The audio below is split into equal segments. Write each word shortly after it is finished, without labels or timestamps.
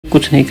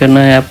कुछ नहीं करना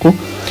है आपको,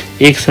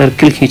 एक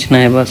सर्किल खींचना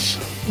है बस।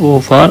 ओ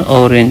फॉर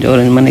ऑरेंज,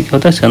 ऑरेंज माने क्या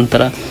होता है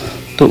संतरा,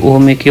 तो ओ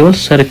में केवल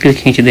सर्किल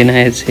खींच देना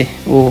है ऐसे।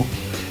 ओ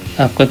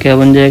आपका क्या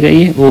बन जाएगा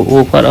ये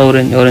ओ फॉर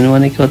ऑरेंज, ऑरेंज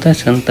माने क्या होता है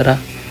संतरा,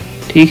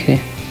 ठीक है।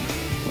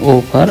 ओ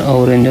फॉर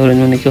ऑरेंज, ऑरेंज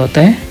माने क्या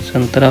होता है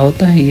संतरा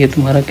होता है। ये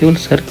तुम्हारा केवल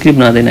सर्किल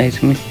बना देना है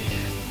इसमें,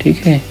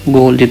 ठीक है।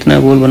 गोल जितना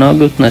गोल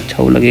बनाओगे उतना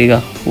अच्छा वो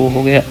लगेगा। वो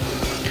हो गया।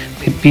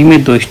 फिर पी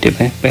में 2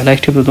 स्टेप हैं। पहला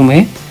स्टेप तो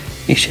तुम्हें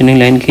स्टैंडिंग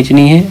लाइन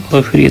खींचनी है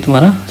और फिर ये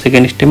तुम्हारा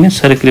सेकंड स्टेप में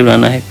सर्किल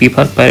बनाना है। पी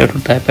फॉर पैरेट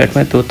होता है, पैरेट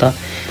में तोता।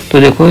 तो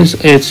देखो इस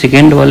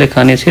सेकंड वाले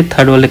खाने से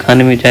थर्ड वाले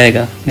खाने में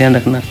जाएगा, ध्यान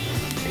रखना,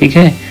 ठीक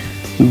है।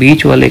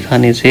 बीच वाले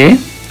खाने से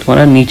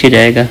तुम्हारा नीचे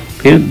जाएगा,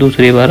 फिर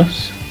दूसरी बार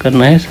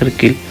करना है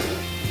सर्किल,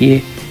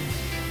 ये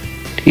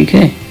ठीक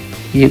है।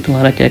 ये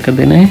तुम्हारा क्या कर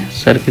देना है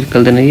सर्किल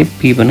कर देना है। ये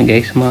पी बन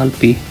गया, स्मॉल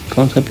पी।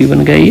 कौन सा पी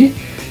बन गया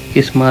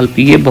ये स्मॉल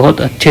पी। ये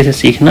बहुत अच्छे से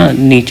सीखना,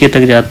 नीचे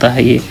तक जाता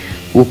है ये,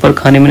 ऊपर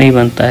खाने में नहीं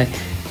बनता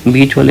है,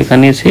 बीच वाले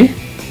खाने से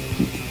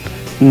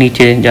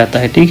नीचे जाता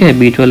है, ठीक है।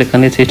 बीच वाले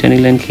खाने से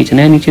स्टैंडिंग लाइन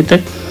खींचना है नीचे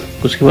तक,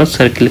 उसके बाद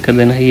सर्किल कर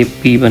देना है। ये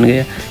पी बन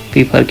गया।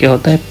 पी पर क्या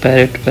होता है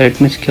पैरेट,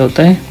 पैरेट में क्या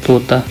होता है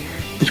तोता।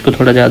 इसको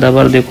थोड़ा ज़्यादा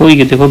बार देखो।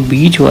 ये देखो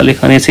बीच वाले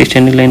खाने से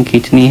स्टैंडिंग लाइन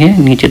खींचनी है,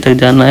 नीचे तक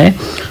जाना है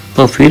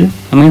और फिर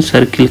हमें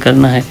सर्किल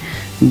करना है।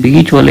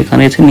 बीच वाले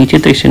खाने से नीचे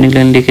तक स्टैंडिंग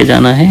लाइन लेके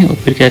जाना है और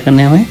फिर क्या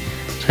करना है हमें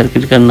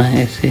सर्किल करना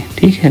है ऐसे,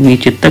 ठीक है।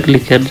 नीचे तक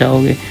लेकर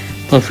जाओगे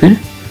और फिर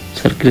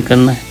सर्किल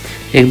करना है।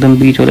 एकदम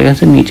बीच वाले खाने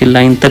से नीचे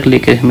लाइन तक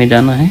लेकर हमें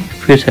जाना है,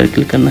 फिर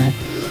सर्किल करना है,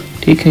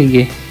 ठीक है।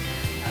 ये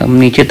हम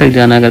नीचे तक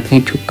जाना, अगर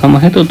कहीं कम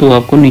है तो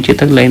आपको नीचे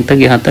तक लाइन तक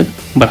यहाँ तक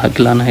बढ़ा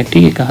के लाना है,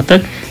 ठीक है। कहाँ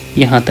तक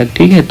यहाँ तक,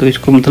 ठीक है। तो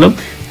इसको मतलब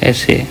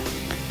ऐसे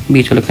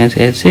बीच वाले खाने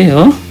से ऐसे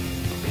और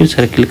फिर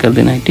सर्किल कर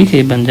देना है, ठीक है।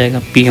 ये बन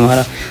जाएगा पी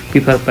हमारा। पी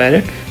फॉर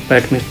पैरेट,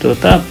 पैरेट में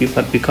तोता। पी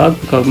फॉर पिकॉक,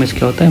 पिकॉक में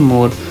क्या होता है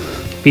मोर।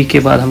 पी के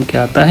बाद हम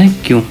क्या आता है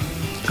क्यू।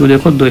 क्यू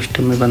देखो 2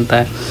 स्टेप में बनता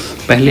है।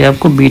 पहले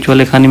आपको बीच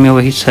वाले खाने में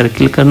वही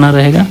सर्किल करना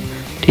रहेगा,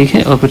 ठीक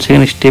है। और फिर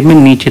सेकंड स्टेप में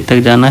नीचे तक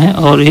जाना है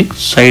और एक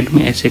साइड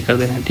में ऐसे कर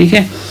देना है, ठीक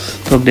है।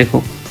 तो अब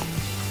देखो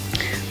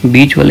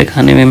बीच वाले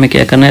खाने में हमें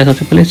क्या करना है,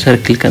 सबसे पहले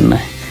सर्किल करना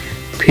है,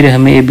 फिर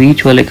हमें ये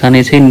बीच वाले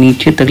खाने से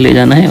नीचे तक ले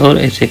जाना है और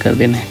ऐसे कर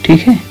देना है,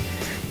 ठीक है।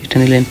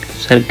 स्टैंडिंग लाइन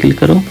सर्किल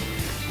करो,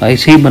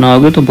 ऐसे ही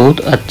बनाओगे तो बहुत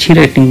अच्छी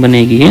राइटिंग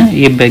बनेगी है।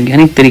 ये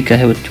वैज्ञानिक तरीका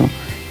है बच्चों।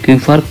 क्यू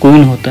फॉर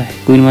क्वीन होता है,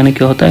 क्वीन माने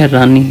क्या होता है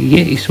रानी।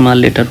 ये स्मॉल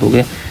लेटर हो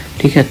गया,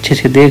 ठीक है। अच्छे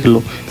से देख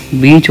लो,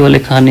 बीच वाले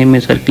खाने में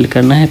सर्किल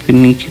करना है, फिर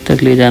नीचे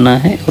तक ले जाना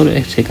है और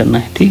ऐसे करना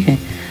है, ठीक है।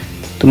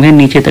 तुम्हें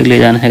नीचे तक ले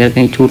जाना है, अगर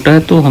कहीं छोटा है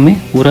तो हमें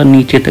पूरा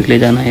नीचे तक ले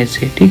जाना है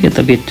ऐसे, ठीक है,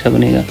 तभी अच्छा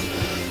बनेगा।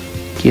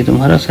 ये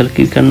तुम्हारा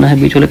सर्किल करना है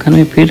बीच वाले खाने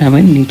में, फिर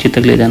हमें नीचे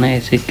तक ले जाना है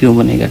ऐसे, क्यों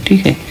बनेगा,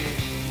 ठीक है।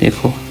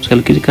 देखो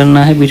सर्किल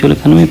करना है बीच वाले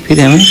खाने में,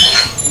 फिर हमें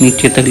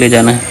नीचे तक ले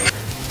जाना है।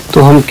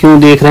 तो हम क्यों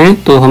देख रहे हैं,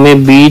 तो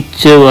हमें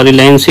बीच वाली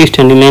लाइन से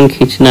स्टैंडिंग लाइन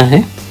खींचना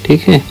है,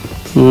 ठीक है।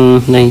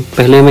 नहीं,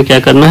 पहले हमें क्या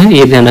करना है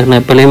ये ध्यान रखना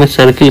है, पहले हमें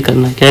सर्किल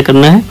करना है। क्या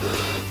करना है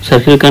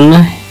सर्किल करना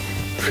है,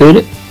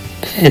 फिर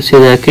ऐसे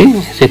जाके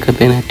ऐसे कर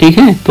देना है, ठीक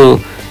है। तो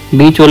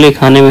बीच वाले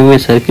खाने में हमें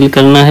सर्किल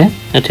करना है,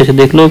 अच्छे से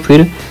देख लो,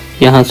 फिर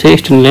यहाँ से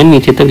स्टैंडिंग लाइन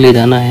नीचे तक ले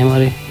जाना है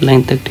हमारे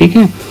लाइन तक, ठीक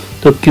है।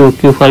 तो क्यों,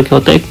 क्यों फॉर क्या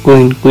होता है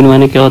क्वीन, क्वीन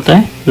माने क्या होता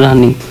है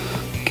रानी।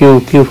 क्यों,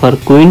 क्यों फॉर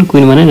क्वीन,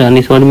 क्वीन माने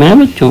रानी। समझ में आया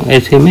बच्चों,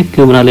 ऐसे में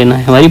क्यों बना लेना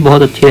है, हमारी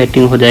बहुत अच्छी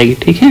राइटिंग हो जाएगी,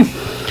 ठीक है।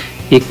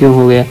 ये क्यों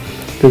हो गया।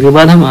 तो उसके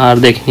बाद हम आर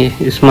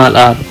देखेंगे, स्मॉल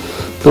आर।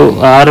 तो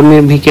आर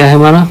में भी क्या है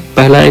हमारा,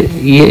 पहला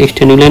ये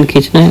स्टैंडिंग लाइन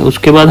खींचना है,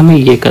 उसके बाद हमें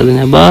ये कर देना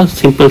है, बस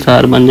सिंपल सा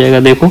आर बन जाएगा।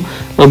 देखो,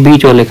 और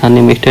बीच वाले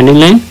खाने में स्टैंडिंग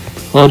लाइन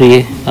और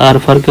ये आर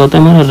फॉर क्या होता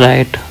है हमारा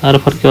राइट। आर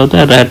फॉर क्या होता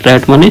है राइट,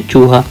 राइट माने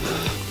चूहा।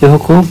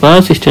 देखो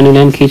बस स्टैंडिंग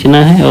लाइन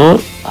खींचना है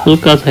और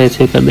हल्का सा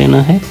ऐसे कर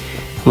देना है,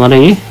 हमारा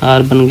ये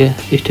आर बन गया।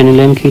 स्टैंडिंग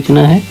लाइन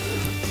खींचना है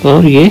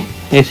और ये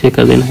ऐसे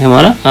कर देना है,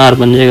 हमारा आर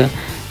बन जाएगा।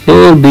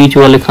 तो बीच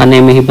वाले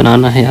खाने में ही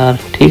बनाना है आर,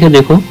 ठीक है।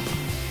 देखो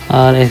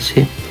आर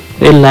ऐसे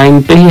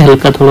लाइन पे ही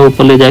हल्का थोड़ा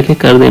ऊपर ले जाके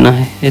कर देना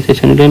है, ऐसे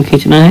स्टैंडिंग लाइन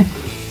खींचना है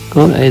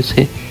और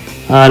ऐसे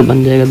आर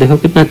बन जाएगा। देखो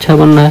कितना अच्छा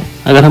बन रहा है।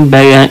 अगर हम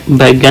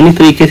वैज्ञानिक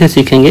तरीके से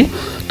सीखेंगे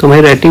तो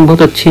हमारी राइटिंग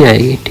बहुत अच्छी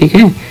आएगी, ठीक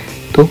है।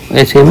 तो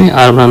ऐसे में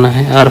आर बनाना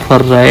है। Are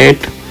for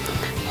right.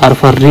 Are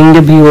for ring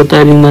भी होता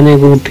है, रिंग माने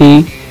अंगूठी।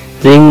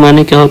 रिंग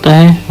माने क्या होता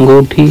है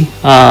अंगूठी।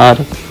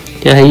 आर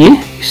क्या है ये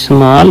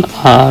स्मॉल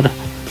आर,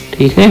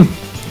 ठीक है,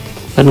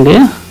 बन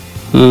गया।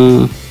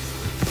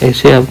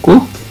 ऐसे आपको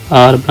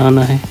आर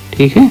बनाना है,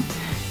 ठीक है।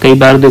 कई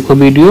बार देखो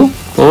वीडियो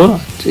और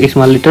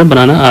स्मॉल लेटर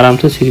बनाना आराम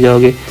से सीख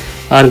जाओगे।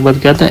 आर के बाद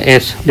क्या आता है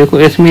एस। देखो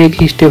एस में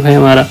एक ही स्टेप है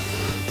हमारा,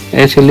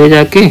 ऐसे ले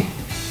जाके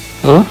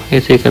और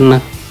ऐसे करना,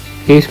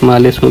 ये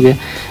स्मॉल एस हो गया।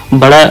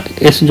 बड़ा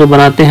एस जो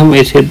बनाते हैं हम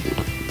ऐसे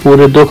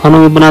पूरे 2 खानों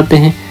में बनाते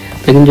हैं,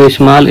 लेकिन जो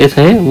स्मॉल एस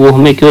है वो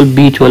हमें केवल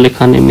बीच वाले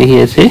खाने में ही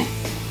ऐसे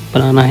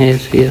बनाना है,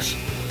 ऐसे एस,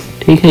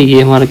 ठीक है।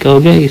 ये हमारा क्या हो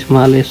गया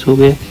स्मॉल एस हो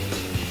गया।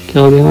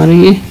 क्या हो गया हमारा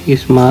ये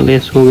स्मॉल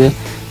एस हो गया।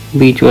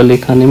 बीच वाले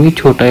खाने में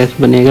छोटा एस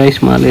बनेगा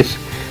स्मॉल एस।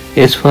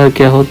 एस फॉर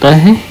क्या होता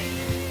है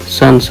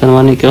सन। सन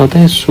माने क्या होता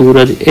है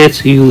सूरज।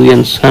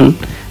 SUN सन,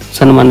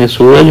 सन माने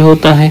सूरज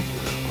होता है।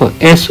 और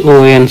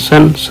SON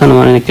सन, सन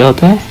माने क्या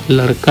होता है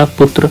लड़का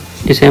पुत्र।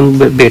 जिसे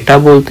हम बेटा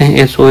बोलते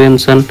हैं, SON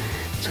सन,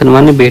 सन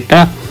माने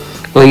बेटा,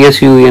 और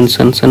SUN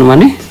सन, सन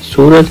माने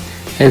सूरज।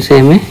 ऐसे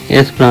हमें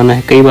S बनाना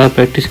है, कई बार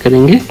प्रैक्टिस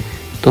करेंगे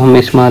तो हम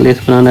स्मॉल s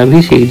बनाना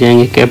भी सीख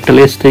जाएंगे।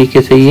 कैपिटल S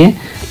तरीके से ही है,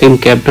 लेकिन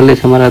कैपिटल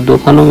S हमारा दो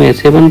खानों में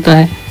ऐसे बनता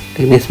है,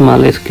 लेकिन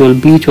स्मॉल s केवल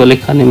बीच वाले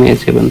खाने में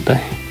ऐसे बनता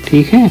है।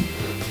 ठीक है,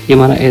 ये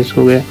हमारा S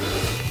हो गया।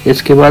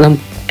 इसके बाद हम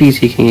T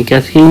सीखेंगे। क्या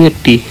सीखेंगे?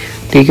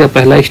 टी का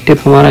पहला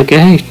स्टेप हमारा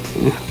क्या है?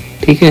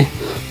 ठीक है,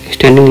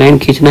 स्टैंडिंग लाइन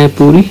खींचना है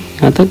पूरी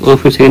यहाँ तक, और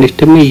फिर सेकंड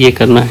स्टेप में ये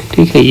करना है।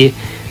 ठीक है, ये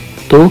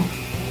तो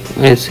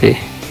ऐसे,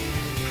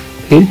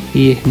 फिर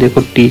ये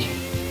देखो T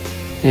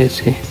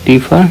ऐसे, T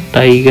for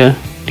tiger,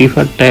 T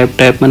for tap,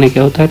 tap माने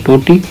क्या होता है?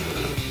 टोटी,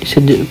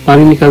 जिससे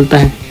पानी निकलता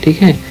है।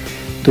 ठीक है,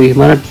 तो ये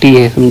हमारा T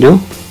है, समझो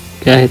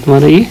क्या है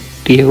तुम्हारा? ये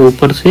T है।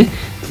 ऊपर से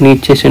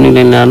नीचे से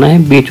लाइन लाना है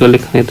बीच वाले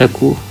खाने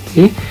तक, वो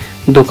ये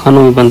दो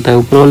खानों में बनता है,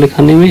 ऊपर वाले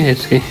खाने में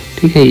ऐसे।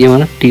 ठीक है, ये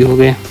हमारा T हो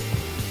गया।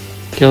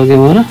 क्या हो गया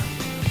हमारा?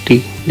 T।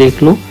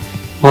 देख लो,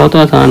 बहुत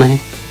आसान है।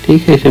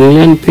 ठीक है, स्टैंडिंग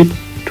लाइन, फिर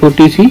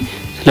छोटी सी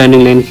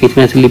स्लाइडिंग लाइन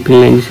खींचना, स्लीपिंग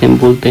लाइन जिसे हम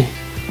बोलते हैं।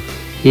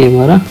 ये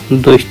हमारा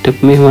दो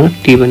स्टेप में हमारा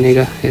T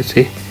बनेगा,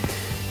 ऐसे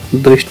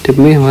दो स्टेप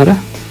में हमारा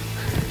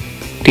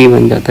T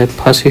बन जाता है।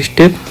 First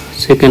step,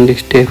 second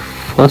step,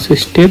 first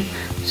step,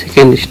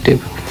 second step,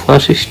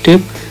 first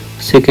step,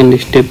 second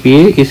step,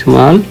 ये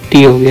स्मॉल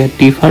T हो गया।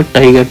 T फॉर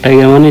टाइगर,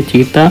 टाइगर माने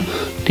चीता,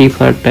 T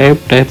फॉर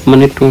टैप, टैप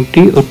माने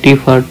टोटी, और T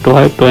फॉर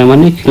टॉय, टॉय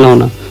माने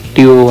खिलौना,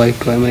 TOY,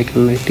 टॉय माने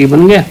खिलौना, T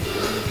बन गया।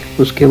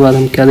 उसके बाद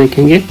हम क्या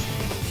देखेंगे?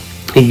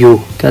 U।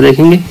 क्या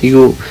देखेंगे?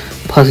 U।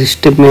 फर्स्ट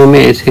स्टेप में हमें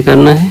ऐसे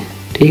करना है,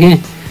 ठीक है,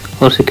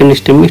 और सेकंड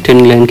स्टेप में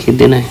स्टैंडिंग लाइन खींच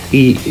देना है,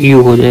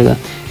 U हो जाएगा।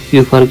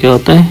 U फॉर क्या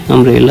होता है?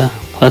 Umbrella.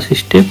 First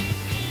step,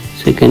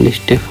 second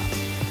step,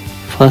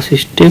 first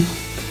step,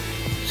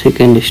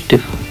 second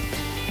step,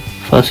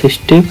 first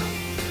step,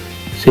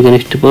 second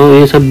step, और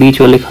ये सब बीच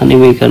वाले खाने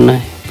में ही करना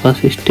है।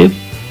 First step,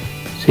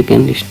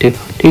 second step.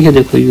 ठीक है,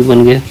 देखो U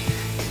बन गया।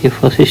 ये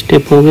फर्स्ट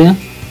स्टेप हो गया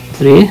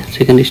और ये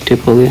सेकंड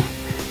स्टेप हो गया।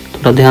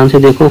 थोड़ा ध्यान से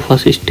देखो,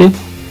 first step,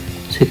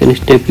 second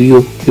step,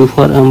 U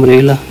for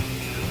umbrella.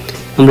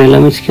 Umbrella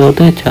means क्या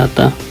होता है?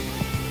 छाता।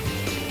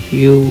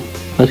 U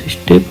फर्स्ट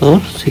स्टेप और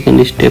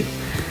सेकंड स्टेप,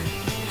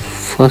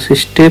 फर्स्ट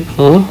स्टेप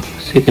और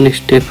सेकंड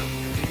स्टेप,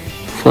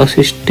 फर्स्ट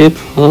स्टेप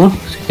और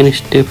सेकंड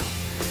स्टेप,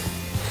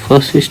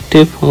 फर्स्ट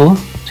स्टेप और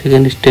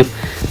सेकंड स्टेप।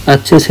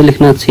 अच्छे से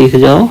लिखना सीख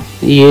जाओ,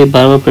 ये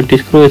बार बार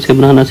प्रैक्टिस करो, ऐसे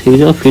बनाना सीख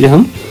जाओ, फिर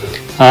हम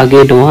आगे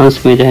एडवांस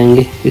में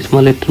जाएंगे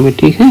स्मॉल लेटर में।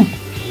 ठीक है,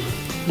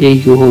 ये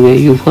U हो गया,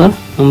 U फॉर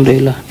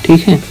अम्ब्रेला।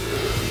 ठीक है,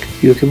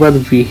 U के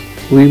बाद V।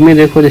 V में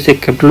देखो, जैसे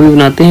कैपिटल V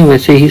बनाते हैं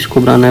वैसे ही इसको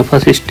बनाना है।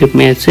 फर्स्ट स्टेप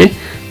में ऐसे,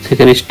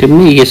 सेकंड स्टेप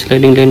में ये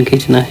स्लाइडिंग लाइन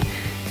खींचना है।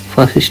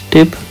 फर्स्ट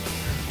स्टेप,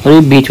 और ये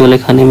बीच वाले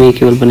खाने में ही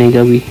केवल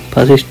बनेगा V।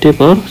 फर्स्ट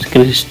स्टेप और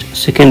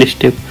सेकंड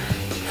स्टेप,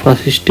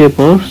 फर्स्ट स्टेप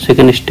और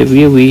सेकंड स्टेप,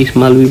 ये V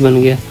स्मॉल V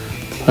बन गया।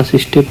 फर्स्ट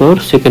स्टेप और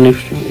second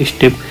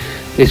step,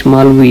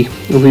 small V।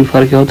 V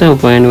for क्या होता है?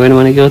 वैन। वैन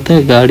माने क्या होता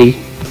है? गाड़ी।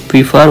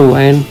 V for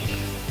van,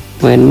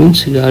 van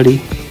means गाड़ी।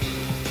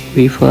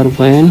 V for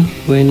van,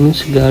 van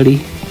means गाड़ी।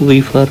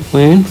 V for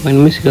van, van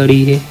means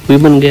गाड़ी है, V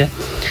बन गया।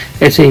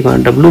 ऐसे ही वहाँ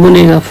W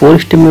बनेगा, 4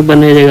 स्टेप में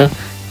बन जाएगा।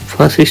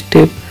 First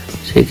step,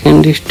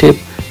 second step,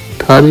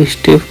 third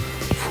step,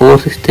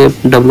 fourth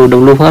step,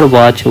 W for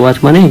watch. Watch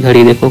माने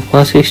घड़ी। देखो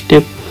फर्स्ट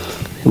स्टेप,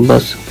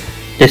 बस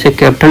जैसे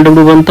कैपिटल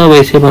W बनता है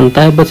वैसे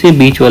बनता है, बस ये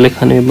बीच वाले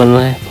खाने में बनना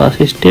है।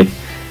 First step,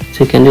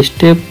 second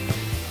step,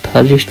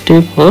 third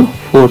step और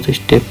fourth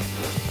step.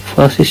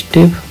 First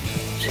step,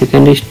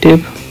 second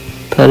step,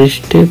 third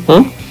step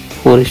और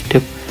फोर्थ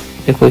स्टेप।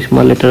 देखो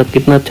स्मॉल लेटर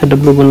कितना अच्छा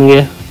W बन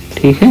गया।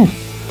 ठीक है,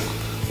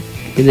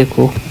 ये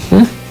देखो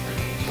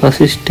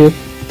first step,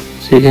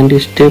 second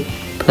step,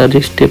 third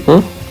step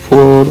और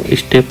फोर्थ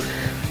स्टेप,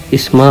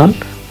 स्मॉल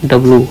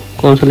W।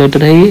 कौन सा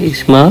लेटर है ये?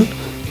 Small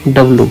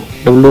W।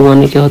 W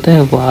माने क्या होता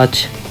है?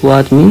 वॉच।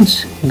 वॉच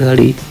मीन्स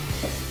घड़ी।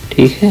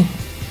 ठीक है,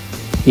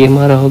 ये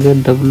हमारा हो गया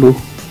W।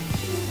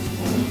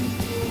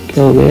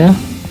 क्या हो गया?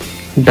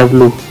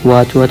 W,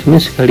 watch. वॉच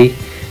मीन्स घड़ी।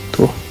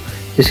 तो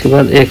इसके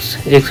बाद X।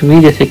 X भी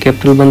जैसे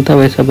कैपिटल बनता है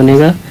वैसा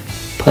बनेगा।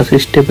 फर्स्ट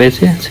स्टेप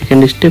ऐसे,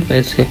 सेकंड स्टेप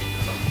ऐसे,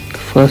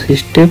 first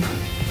step,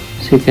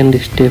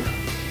 second step,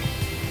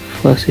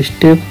 first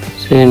step,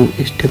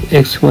 second step.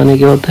 X माने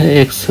क्या होता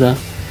है? एक्स्ट्रा।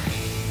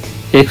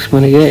 X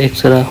माने क्या?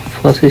 एक्स्ट्रा।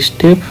 फर्स्ट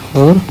स्टेप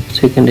और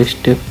सेकंड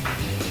स्टेप,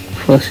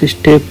 फर्स्ट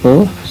स्टेप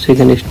और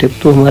सेकंड स्टेप।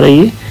 तो हमारा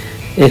ये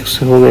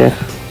X हो गया।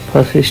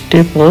 फर्स्ट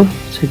स्टेप और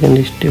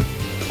सेकंड स्टेप,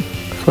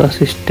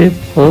 फर्स्ट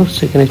स्टेप और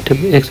सेकंड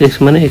स्टेप।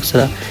 X माने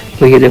एक्स्ट्रा।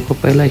 तो ये देखो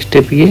पहला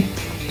स्टेप ये,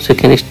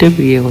 सेकंड स्टेप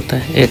ये होता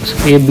है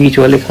X। ये बीच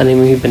वाले खाने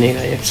में ही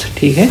बनेगा X।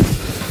 ठीक है,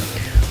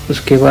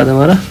 उसके बाद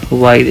हमारा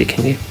Y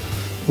देखेंगे।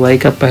 Y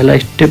का पहला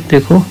स्टेप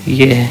देखो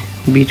ये है,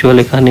 बीच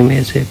वाले खाने में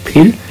ऐसे,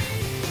 फिर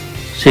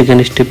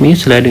सेकंड स्टेप में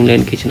स्लाइडिंग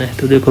लाइन खींचना है।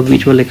 तो देखो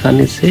बीच वाले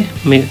खाने से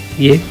में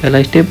ये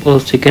पहला स्टेप, और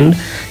सेकंड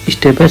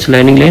स्टेप है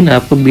स्लाइडिंग लाइन।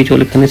 आपको बीच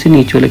वाले खाने से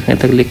नीचे वाले खाने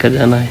तक लेकर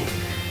जाना है।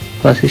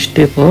 फर्स्ट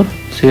स्टेप और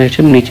सेकंड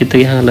स्टेप नीचे तक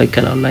यहाँ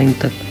लेकर आओ लाइन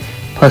तक।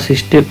 फर्स्ट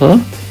स्टेप और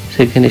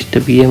सेकंड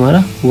स्टेप, ये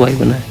हमारा Y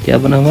बना है। क्या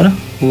बना हमारा?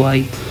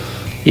 Y।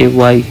 ये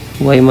वाई,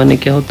 वाई माने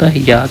क्या होता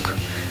है याक,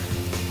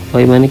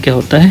 वाई माने क्या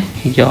होता है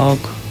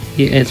याक,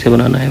 ये ऐसे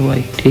बनाना है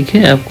वाई। ठीक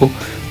है, आपको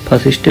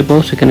फर्स्ट स्टेप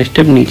और सेकंड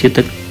स्टेप नीचे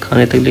तक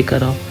खाने तक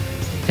लेकर आओ,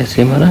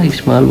 ऐसे हमारा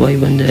स्मॉल वाई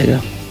बन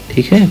जाएगा।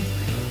 ठीक है,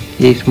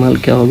 ये स्मॉल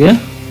क्या हो गया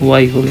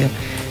वाई हो गया।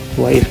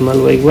 वाई स्मॉल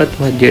वाई के बाद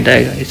तुम्हारा जेड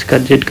आएगा। इसका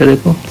जेड का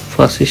देखो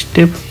फर्स्ट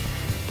स्टेप,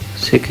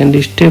 सेकंड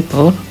स्टेप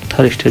और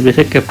थर्ड स्टेप,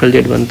 जैसे कैपिटल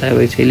जेड बनता है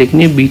वैसे ही,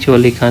 लेकिन ये बीच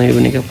वाले खाने में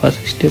बनेगा।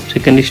 फर्स्ट स्टेप,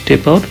 सेकंड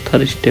स्टेप और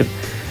third step,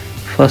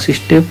 first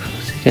step,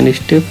 second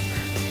step,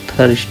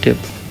 third step,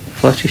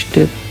 first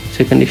step,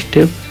 second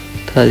step,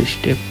 third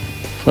step,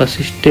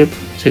 first step,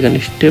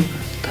 second step,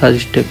 third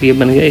step, ये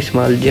बन गया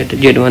स्मॉल जेड।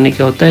 जेड माने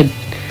क्या होता है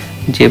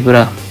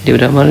जेब्रा,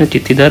 जेब्रा माने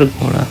चित्तीदार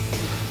घोड़ा,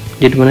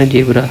 जेड माने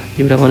जेब्रा,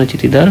 जेब्रा माने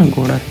चित्तीदार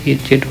घोड़ा, ये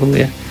जेड हो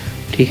गया।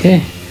 ठीक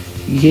है,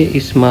 ये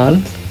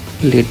स्मॉल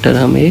लेटर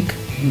हम एक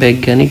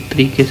वैज्ञानिक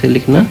तरीके से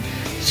लिखना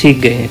सीख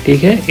गए हैं।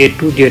 ठीक है, ए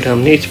टू जेड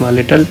हमने स्मॉल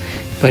लेटर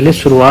पहले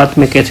शुरुआत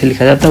में कैसे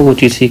लिखा जाता है वो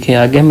चीज़ सीखे,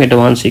 आगे हम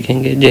एडवांस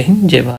सीखेंगे। जय हिंद, जय भारत।